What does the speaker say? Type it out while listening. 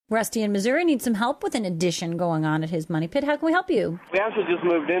Rusty in Missouri needs some help with an addition going on at his money pit. How can we help you? We actually just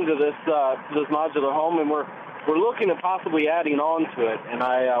moved into this modular home, and we're looking at possibly adding on to it. And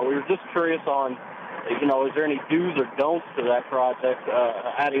we were just curious on, is there any do's or don'ts to that project,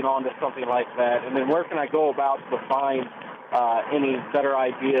 adding on to something like that? And then where can I go about to find any better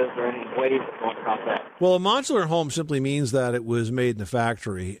ideas or any ways of going about that? Well, a modular home simply means that it was made in a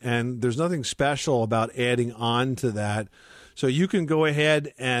factory, and there's nothing special about adding on to that. So you can go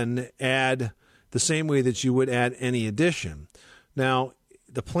ahead and add the same way that you would add any addition. Now,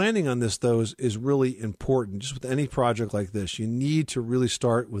 the planning on this, though, is really important. Just with any project like this, you need to really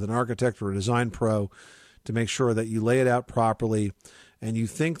start with an architect or a design pro to make sure that you lay it out properly and you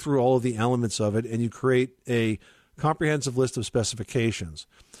think through all of the elements of it and you create a comprehensive list of specifications.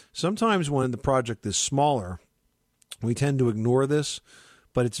 Sometimes when the project is smaller, we tend to ignore this,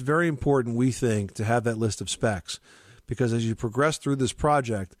 but it's very important, we think, to have that list of specs. Because as you progress through this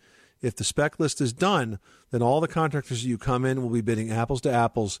project, if the spec list is done, then all the contractors that you come in will be bidding apples to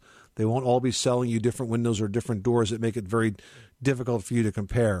apples. They won't all be selling you different windows or different doors that make it very difficult for you to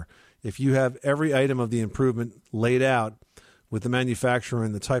compare. If you have every item of the improvement laid out with the manufacturer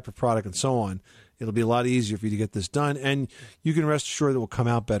and the type of product and so on, it'll be a lot easier for you to get this done, and you can rest assured that it will come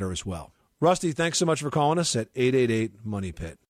out better as well. Rusty, thanks so much for calling us at 888-MONEY-PIT.